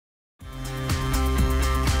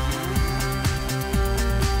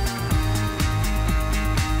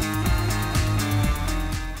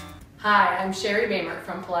Hi, I'm Sheri Baemmert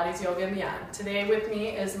from Pilates Yoga and Beyond. Today with me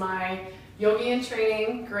is my yogi in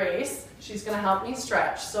training, Grace. She's going to help me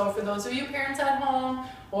stretch. So for those of you parents at home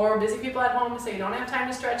or busy people at home who say you don't have time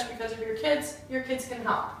to stretch because of your kids can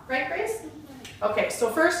help. Right, Grace? Okay, so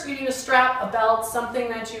first you need a strap, a belt, something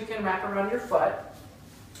that you can wrap around your foot.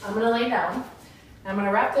 I'm going to lay down. I'm going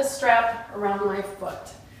to wrap this strap around my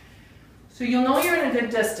foot. So you'll know you're in a good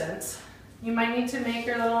distance. You might need to make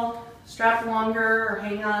your little strap longer or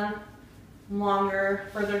hang on longer,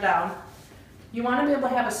 further down. You want to be able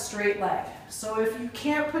to have a straight leg. So if you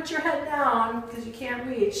can't put your head down because you can't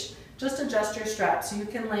reach, just adjust your strap so you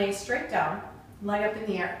can lay straight down, leg up in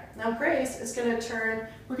the air. Now Grace is going to turn,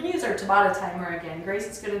 we're going to use our Tabata timer again. Grace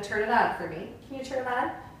is going to turn it on for me. Can you turn it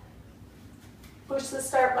on? Push the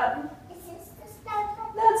start button. Is this the start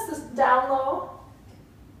button? That's the down low.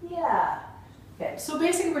 Yeah. Okay, so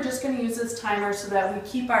basically we're just going to use this timer so that we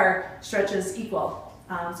keep our stretches equal,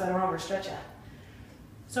 so I don't overstretch you.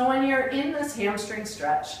 So when you're in this hamstring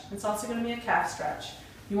stretch, it's also going to be a calf stretch.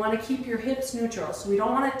 You want to keep your hips neutral, so we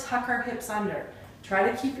don't want to tuck our hips under. Try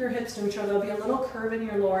to keep your hips neutral. There'll be a little curve in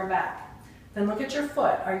your lower back. Then look at your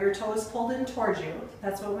foot. Are your toes pulled in towards you?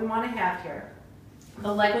 That's what we want to have here.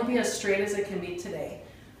 The leg will be as straight as it can be today.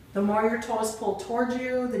 The more your toes pull towards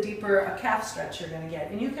you, the deeper a calf stretch you're going to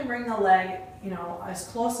get. And you can bring the leg, as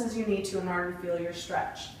close as you need to in order to feel your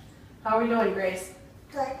stretch. How are we doing, Grace?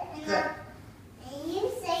 Good. Good. And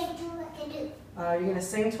you say do what I do. You're going to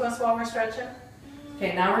sing to us while we're stretching?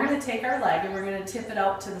 Okay, now we're going to take our leg and we're going to tip it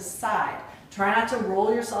out to the side. Try not to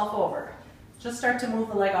roll yourself over. Just start to move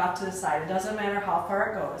the leg off to the side. It doesn't matter how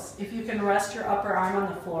far it goes. If you can rest your upper arm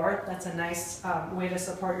on the floor, that's a nice way to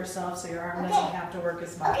support yourself so your arm doesn't have to work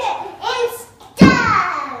as much. Okay, and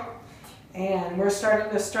start! And we're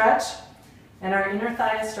starting to stretch, and our inner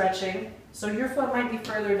thigh is stretching. So your foot might be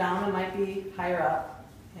further down, it might be higher up.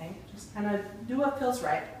 Okay, just kind of do what feels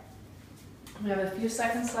right. We have a few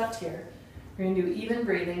seconds left here. We're going to do even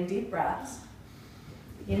breathing, deep breaths.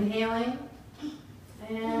 Inhaling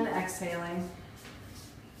and exhaling.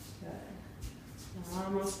 Good.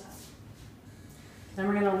 Almost done. Then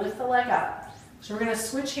we're going to lift the leg up. So we're going to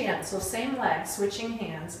switch hands. So same leg, switching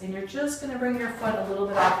hands, and you're just going to bring your foot a little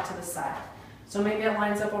bit off to the side. So maybe it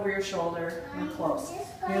lines up over your shoulder and close.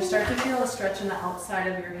 You're going to start to feel a stretch in the outside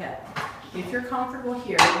of your hip. If you're comfortable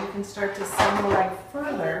here, you can start to send the leg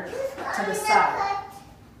further to the side.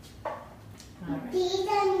 All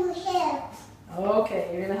right. Okay,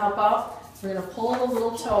 you're going to help out. We're going to pull the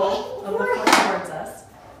little toe of the foot towards us.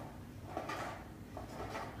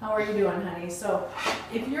 How are you doing, honey? So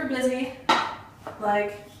if you're busy,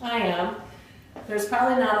 like I am, there's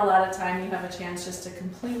probably not a lot of time you have a chance just to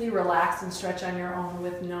completely relax and stretch on your own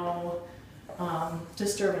with no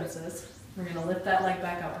disturbances. We're going to lift that leg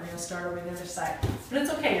back up. We're going to start over the other side. But it's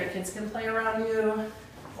okay. Your kids can play around you,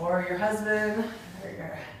 or your husband, or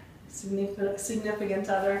your significant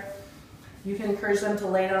other. You can encourage them to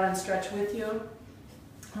lay down and stretch with you.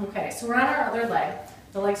 Okay, so we're on our other leg.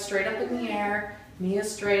 The leg's straight up in the air, knee is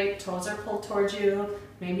straight, toes are pulled towards you.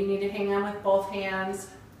 Maybe you need to hang on with both hands.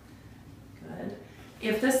 Good.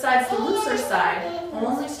 If this side's the looser side,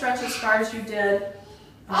 only stretch as far as you did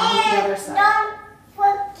with the other side. Don't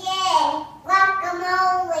forget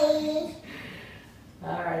guacamole.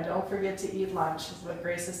 All right, don't forget to eat lunch, is what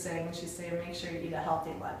Grace is saying. She's saying make sure you eat a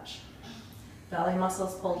healthy lunch. Belly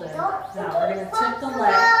muscles pulled in. Now we're going to tip the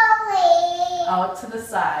leg out to the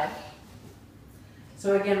side.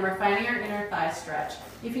 So again, we're finding our inner thigh stretch.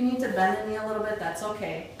 If you need to bend the knee a little bit, that's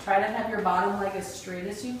okay. Try to have your bottom leg as straight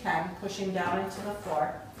as you can, pushing down into the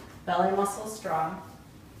floor. Belly muscles strong.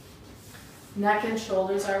 Neck and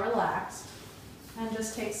shoulders are relaxed. And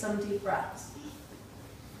just take some deep breaths.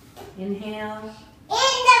 Inhale.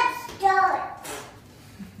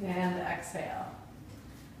 And exhale.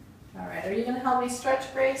 All right, are you going to help me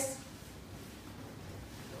stretch, Grace?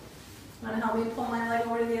 Want to help me pull my leg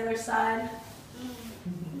over to the other side?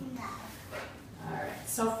 All right,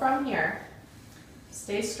 so from here,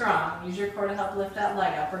 stay strong. Use your core to help lift that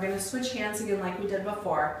leg up. We're going to switch hands again like we did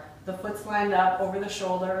before. The foot's lined up over the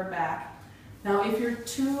shoulder or back. Now if you're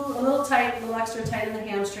a little tight, a little extra tight in the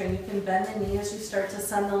hamstring, you can bend the knee as you start to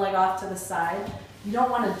send the leg off to the side. You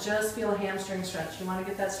don't want to just feel a hamstring stretch. You want to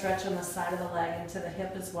get that stretch on the side of the leg into the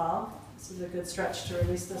hip as well. This is a good stretch to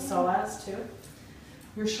release the psoas too.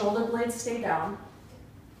 Your shoulder blades stay down.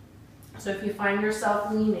 So if you find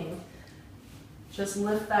yourself leaning, just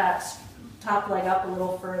lift that top leg up a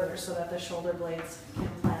little further so that the shoulder blades can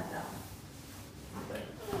plant down. Good.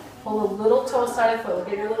 Pull a little toe side of foot. Look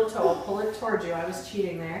at your little toe. Pull it towards you. I was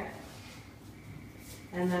cheating there.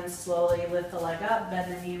 And then slowly lift the leg up,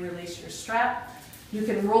 bend the knee, release your strap. You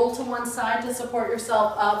can roll to one side to support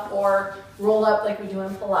yourself up or roll up like we do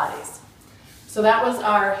in Pilates. So that was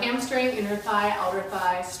our hamstring, inner thigh, outer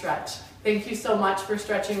thigh stretch. Thank you so much for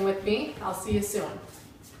stretching with me. I'll see you soon.